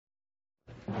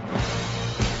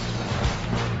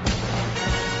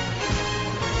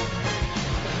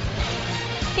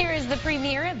the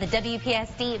premiere of the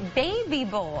WPSD Baby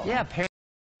Bowl. Yeah, parents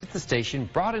at the station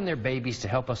brought in their babies to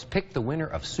help us pick the winner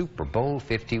of Super Bowl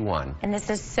 51. And this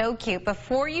is so cute.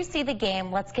 Before you see the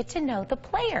game, let's get to know the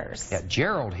players. Yeah,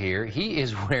 Gerald here, he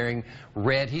is wearing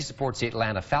red. He supports the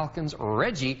Atlanta Falcons.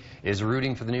 Reggie is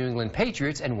rooting for the New England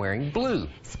Patriots and wearing blue.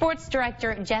 Sports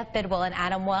director Jeff Bidwell and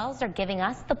Adam Wells are giving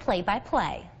us the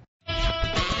play-by-play.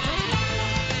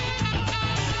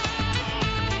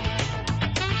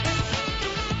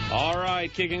 All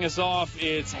right, kicking us off,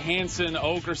 it's Hanson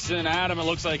Okerson. Adam, it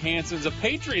looks like Hanson's a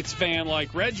Patriots fan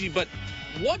like Reggie, but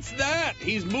what's that?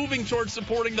 He's moving towards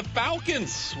supporting the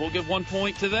Falcons. We'll give 1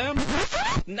 point to them.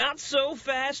 Not so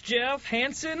fast, Jeff.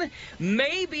 Hanson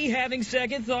may be having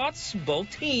second thoughts.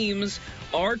 Both teams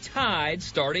are tied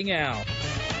starting out.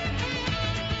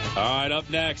 All right, up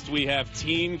next, we have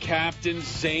team captain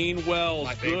Zane Wells.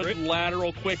 My favorite. Good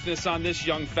lateral quickness on this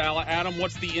young fella. Adam,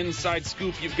 what's the inside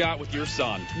scoop you've got with your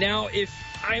son? Now, if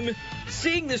I'm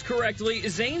seeing this correctly,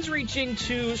 Zane's reaching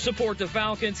to support the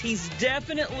Falcons. He's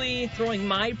definitely throwing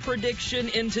my prediction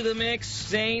into the mix.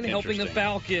 Zane helping the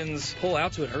Falcons pull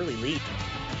out to an early lead.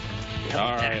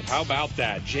 All right, how about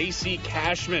that? J.C.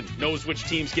 Cashman knows which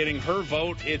team's getting her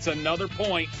vote. It's another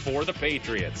point for the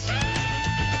Patriots.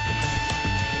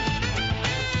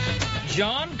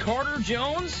 John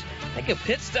Carter-Jones make a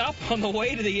pit stop on the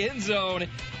way to the end zone.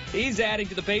 He's adding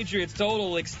to the Patriots'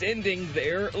 total, extending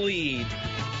their lead.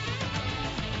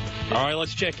 All right,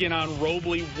 let's check in on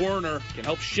Robley Werner. Can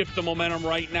help shift the momentum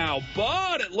right now,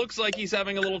 but it looks like he's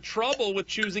having a little trouble with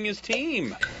choosing his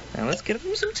team. Now let's give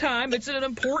him some time. It's an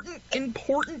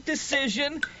important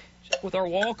decision. Check with our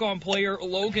walk-on player,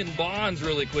 Logan Bonds,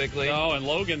 really quickly. Oh, and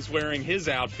Logan's wearing his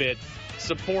outfit,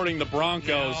 supporting the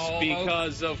Broncos,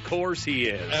 because of course he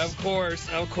is. Of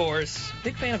course.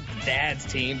 Big fan of Dad's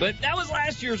team, but that was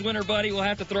last year's winner, buddy. We'll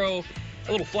have to throw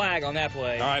a little flag on that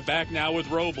play. All right, back now with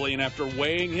Robley, and after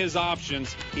weighing his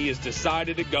options, he has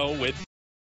decided to go with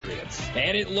the Patriots.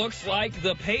 And it looks like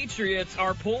the Patriots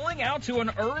are pulling out to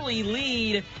an early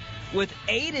lead with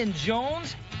Aiden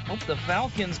Jones. Hope the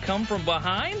Falcons come from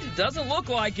behind. Doesn't look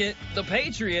like it. The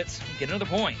Patriots get another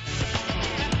point.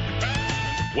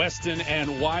 Weston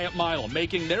and Wyatt Milam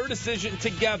making their decision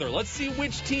together. Let's see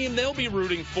which team they'll be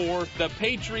rooting for, the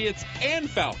Patriots and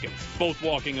Falcons, both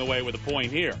walking away with a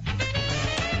point here.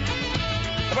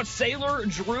 How about Sailor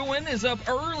Druin is up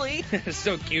early.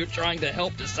 So cute, trying to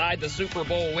help decide the Super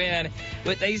Bowl win.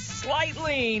 With a slight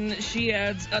lean, she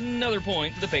adds another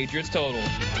point to the Patriots total.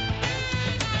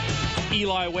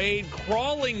 Eli Wade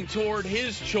crawling toward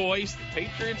his choice. The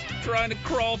Patriots trying to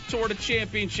crawl toward a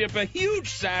championship. A huge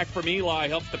sack from Eli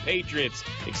helps the Patriots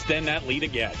extend that lead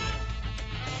again.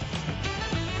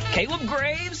 Caleb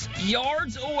Graves,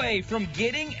 yards away from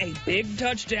getting a big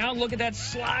touchdown. Look at that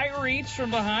sly reach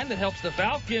from behind that helps the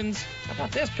Falcons. How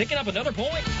about this? Picking up another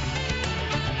point.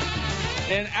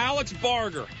 And Alex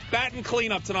Barger, batting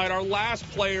cleanup tonight, our last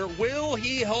player. Will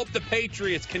he help the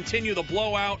Patriots continue the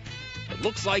blowout? It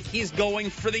looks like he's going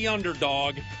for the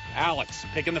underdog. Alex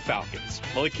picking the Falcons.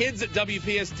 Well, the kids at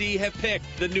WPSD have picked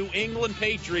the New England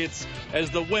Patriots as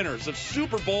the winners of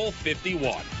Super Bowl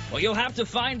 51. Well, you'll have to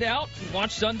find out and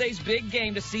watch Sunday's big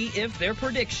game to see if their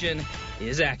prediction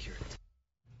is accurate.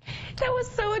 That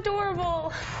was so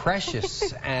adorable.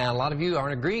 Precious. And a lot of you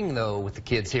aren't agreeing, though, with the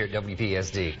kids here at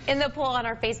WPSD. In the poll on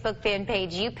our Facebook fan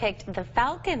page, you picked the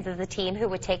Falcons as the team who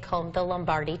would take home the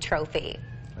Lombardi Trophy.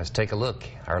 Let's take a look.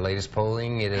 Our latest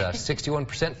polling, it is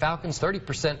 61% Falcons,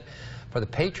 30% for the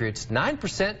Patriots,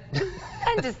 9%.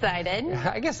 Undecided.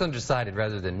 I guess undecided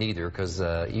rather than neither, because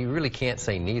you really can't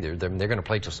say neither. They're going to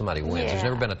play till somebody wins. Yeah. There's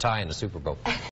never been a tie in the Super Bowl.